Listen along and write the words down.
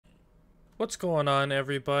What's going on,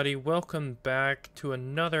 everybody? Welcome back to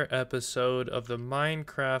another episode of the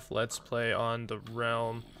Minecraft Let's Play on the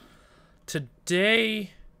Realm.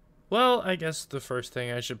 Today, well, I guess the first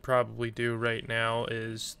thing I should probably do right now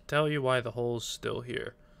is tell you why the hole's still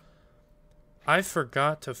here. I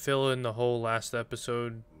forgot to fill in the hole last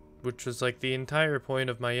episode, which was like the entire point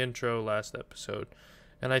of my intro last episode.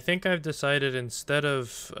 And I think I've decided instead of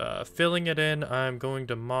filling it in, I'm going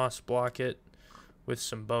to moss block it with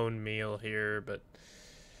some bone meal here. But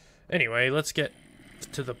anyway, let's get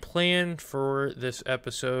to the plan for this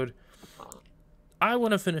episode. I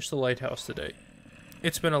want to finish the lighthouse today.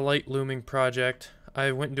 It's been a light looming project.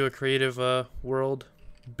 I went into a creative world,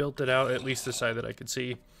 built it out, at least the side that I could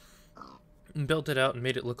see, and built it out and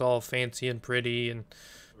made it look all fancy and pretty and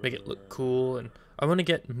make it look cool. And I want to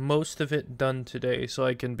get most of it done today so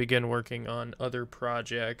I can begin working on other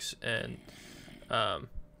projects and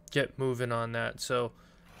get moving on that. So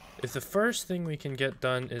if the first thing we can get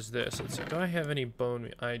done is this, let's see, do I have any bone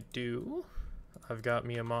meal? I do. I've got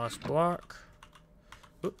me a moss block.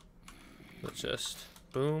 Oop. Let's just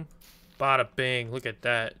boom, bada bing. Look at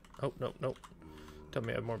that. Oh, no, no, tell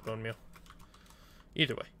me I have more bone meal.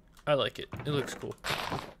 Either way, I like it. It looks cool.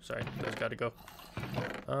 Sorry, that's gotta go.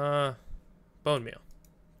 Bone meal.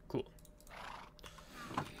 Cool.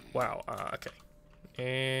 Wow. Okay.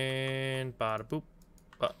 And bada boop.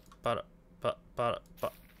 Bada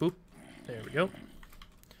boop. There we go.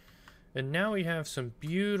 And now we have some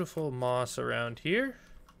beautiful moss around here.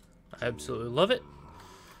 I absolutely love it.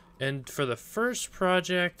 And for the first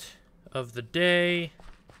project of the day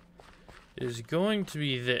is going to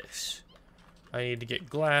be this. I need to get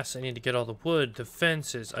glass, I need to get all the wood, the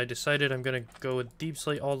fences. I decided I'm going to go with deep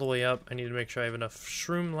slate all the way up. I need to make sure I have enough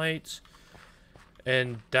shroom lights.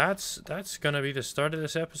 And that's going to be the start of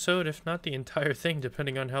this episode, if not the entire thing,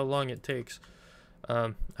 depending on how long it takes.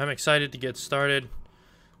 I'm excited to get started,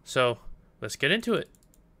 so let's get into it.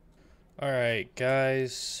 Alright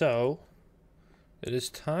guys, so it is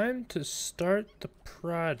time to start the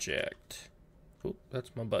project. Oop,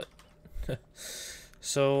 that's my butt.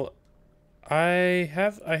 So I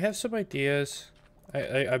have some ideas.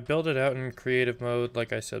 I built it out in creative mode,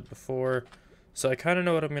 like I said before. So I kind of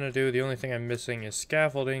know what I'm going to do. The only thing I'm missing is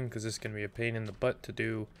scaffolding, because this is going to be a pain in the butt to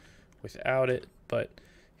do without it. But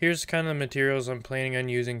here's kind of the materials I'm planning on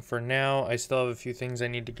using for now. I still have a few things I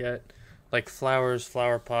need to get, like flowers,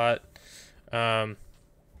 flower pot, and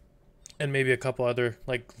maybe a couple other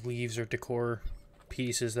like leaves or decor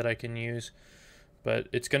pieces that I can use. But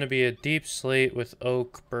it's going to be a deep slate with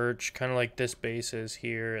oak, birch, kind of like this base is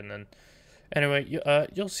here. And then, anyway,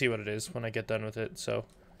 you'll see what it is when I get done with it. So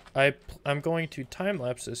I'm going to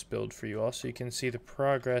time-lapse this build for you all so you can see the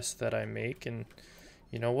progress that I make. And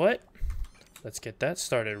you know what? Let's get that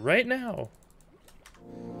started right now.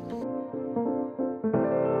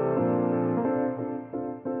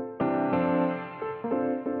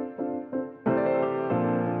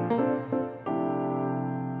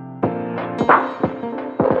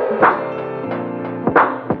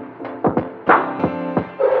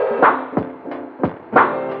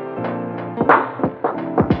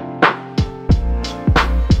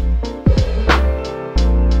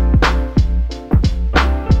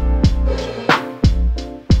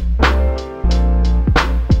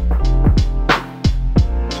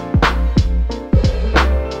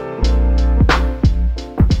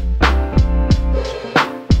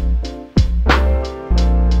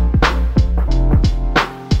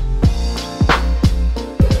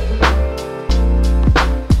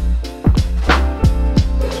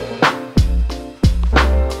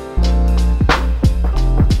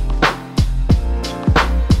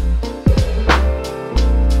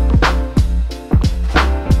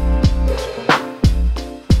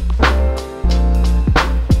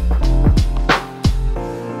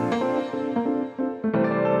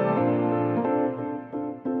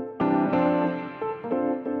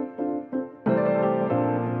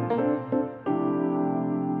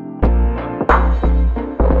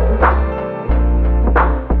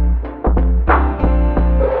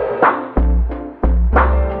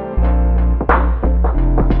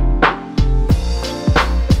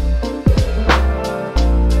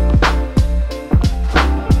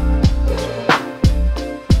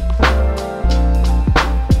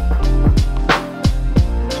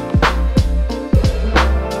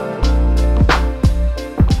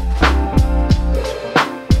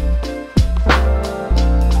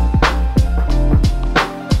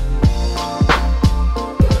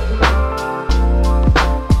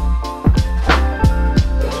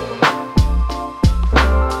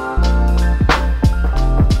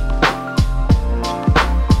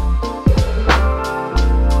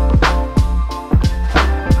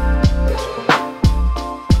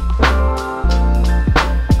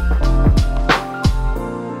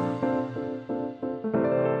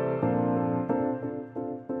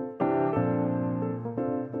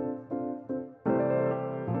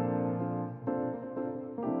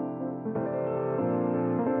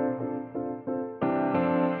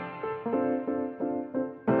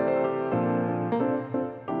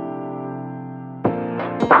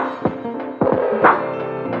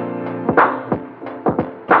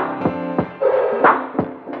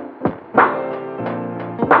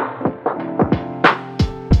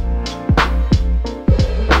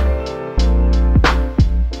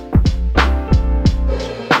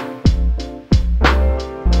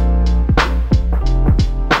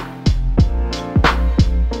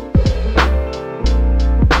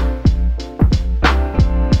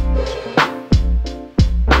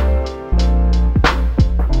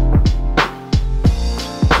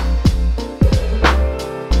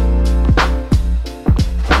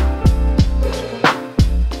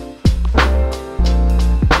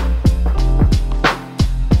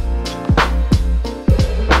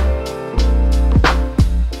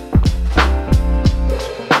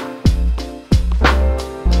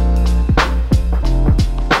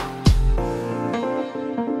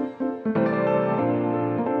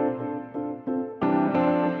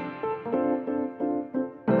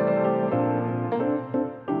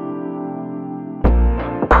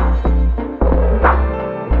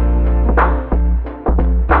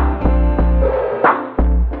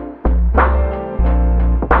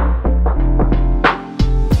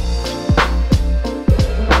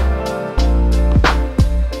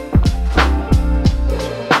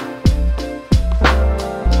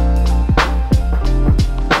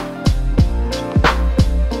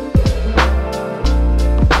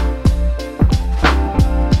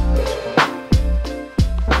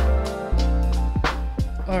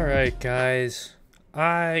 Alright guys,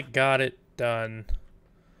 I got it done.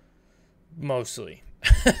 Mostly.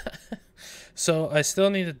 So I still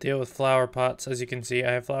need to deal with flower pots. As you can see,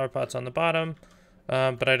 I have flower pots on the bottom,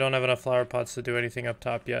 but I don't have enough flower pots to do anything up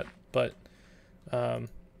top yet. But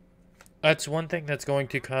that's one thing that's going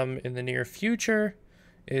to come in the near future,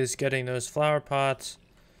 is getting those flower pots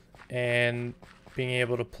and being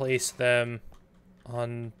able to place them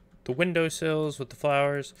on the windowsills with the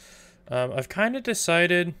flowers. I've kind of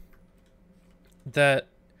decided that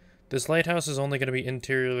this lighthouse is only going to be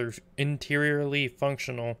interiorly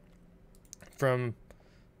functional from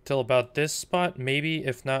till about this spot, maybe,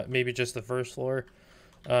 if not, maybe just the first floor.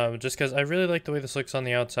 Just because I really like the way this looks on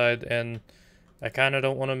the outside, and I kind of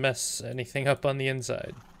don't want to mess anything up on the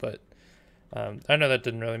inside. But I know that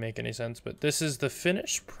didn't really make any sense, but this is the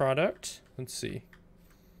finished product. Let's see.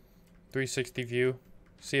 360 view.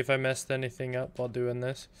 See if I messed anything up while doing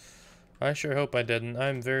this. I sure hope I didn't.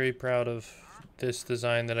 I'm very proud of this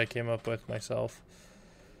design that I came up with myself.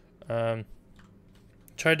 Tried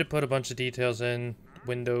to put a bunch of details in.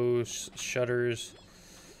 Windows, shutters.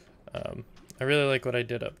 I really like what I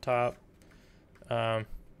did up top.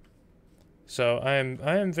 So I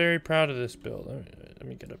am very proud of this build. Let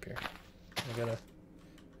me get up here. I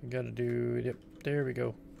gotta do, yep, there we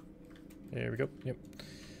go. There we go, yep.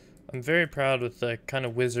 I'm very proud with the kind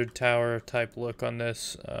of wizard tower type look on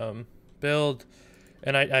this build.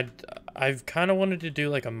 And I've kind of wanted to do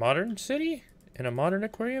like a modern city and a modern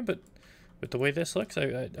aquarium, but with the way this looks,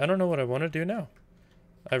 I don't know what I want to do now.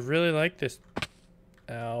 I really like this.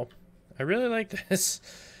 Ow. I really like this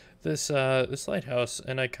lighthouse,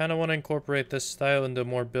 and I kind of want to incorporate this style into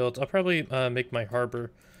more builds. I'll probably make my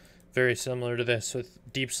harbor very similar to this, with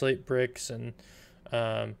deep slate bricks and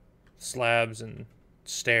slabs and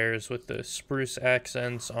stairs with the spruce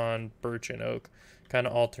accents on birch and oak. Kind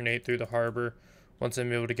of alternate through the harbor once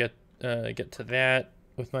I'm able to get to that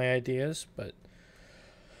with my ideas. But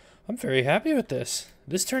I'm very happy with this.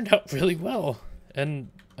 This turned out really well, and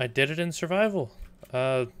I did it in survival.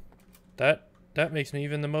 That makes me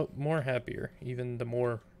even the more happier. Even the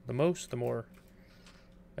more.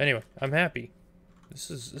 Anyway, I'm happy. This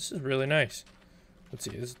is really nice. Let's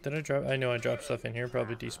see. Did I drop? I know I dropped stuff in here.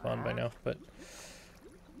 Probably despawned by now, but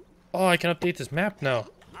oh, I can update this map now.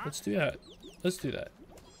 Let's do that. Let's do that.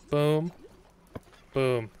 Boom.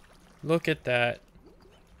 Boom. Look at that.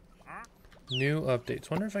 New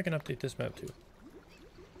updates. Wonder if I can update this map too.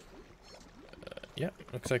 Yeah,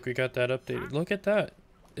 looks like we got that updated. Look at that.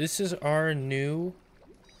 This is our new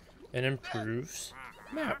and improved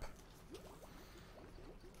map.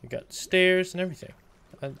 We got stairs and everything.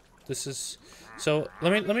 This is so.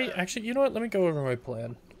 Let me actually. You know what? Let me go over my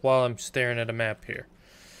plan while I'm staring at a map here.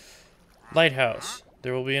 Lighthouse.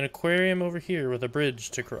 There will be an aquarium over here with a bridge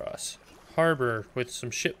to cross. Harbor with some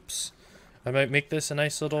ships. I might make this a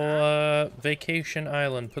nice little vacation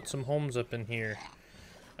island. Put some homes up in here.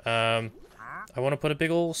 I want to put a big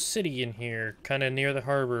old city in here, kind of near the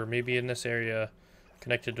harbor, maybe in this area,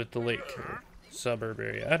 connected with the lake or suburb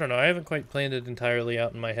area. I don't know. I haven't quite planned it entirely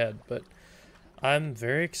out in my head, but I'm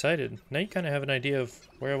very excited. Now you kind of have an idea of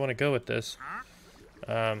where I want to go with this.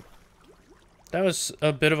 That was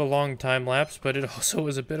a bit of a long time lapse, but it also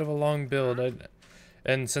was a bit of a long build.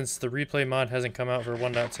 And since the replay mod hasn't come out for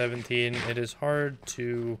 1.17, it is hard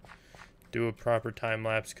to do a proper time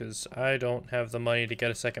lapse because I don't have the money to get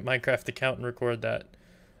a second Minecraft account and record that.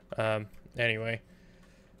 Anyway,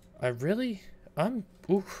 I'm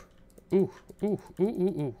ooh ooh ooh ooh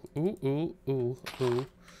ooh ooh ooh ooh ooh.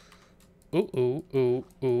 Ooh ooh ooh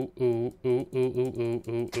ooh ooh ooh ooh ooh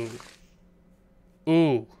ooh ooh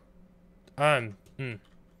ooh.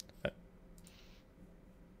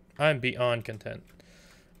 I'm beyond content.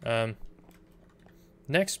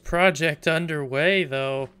 Next project underway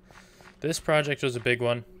though. This project was a big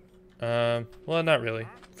one. Well, not really.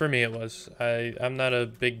 For me it was. I'm not a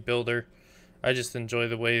big builder. I just enjoy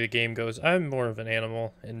the way the game goes. I'm more of an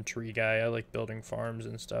animal and tree guy. I like building farms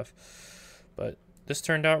and stuff. But this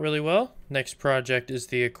turned out really well. Next project is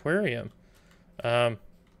the aquarium. I'm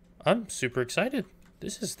super excited.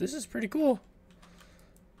 This is pretty cool.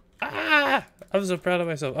 Ah! I'm so proud of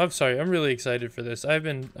myself. I'm sorry. I'm really excited for this. I've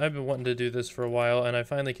been wanting to do this for a while, and I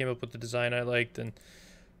finally came up with the design I liked, and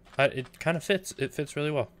it kind of fits. It fits really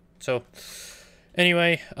well. So,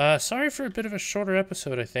 anyway, sorry for a bit of a shorter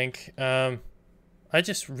episode, I think. I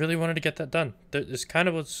just really wanted to get that done. This kind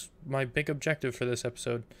of was my big objective for this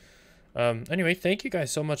episode. Anyway, thank you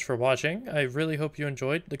guys so much for watching. I really hope you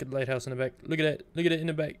enjoyed. Look at the lighthouse in the back. Look at it. Look at it in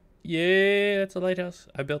the back. Yeah, that's a lighthouse.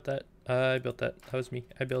 I built that. That was me.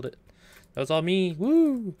 I built it. That was all me.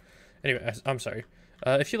 Woo! Anyway, I'm sorry.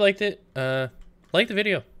 If you liked it, like the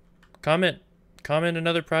video, comment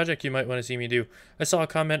another project you might want to see me do. I saw a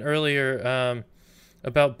comment earlier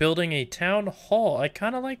about building a town hall. I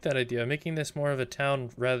kind of like that idea, making this more of a town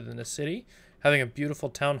rather than a city, having a beautiful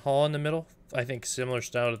town hall in the middle. I think similar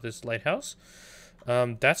style to this lighthouse.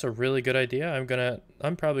 That's a really good idea.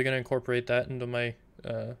 I'm probably gonna incorporate that into my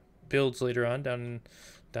builds later on down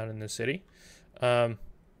in the city.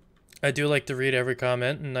 I do like to read every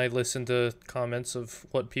comment, and I listen to comments of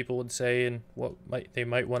what people would say and what they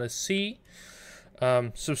might want to see.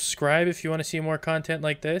 Subscribe if you want to see more content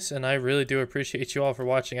like this, and I really do appreciate you all for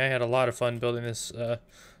watching. I had a lot of fun building this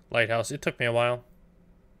lighthouse. It took me a while.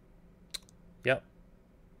 Yep.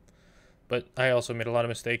 But I also made a lot of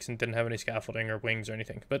mistakes and didn't have any scaffolding or wings or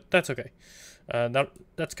anything. But that's okay.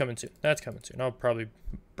 That's coming soon. That's coming soon. I'll probably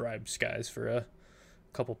bribe Skies for a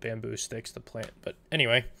couple bamboo sticks to plant. But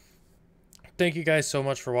anyway, thank you guys so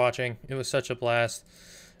much for watching. It was such a blast.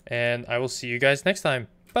 And I will see you guys next time.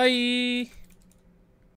 Bye!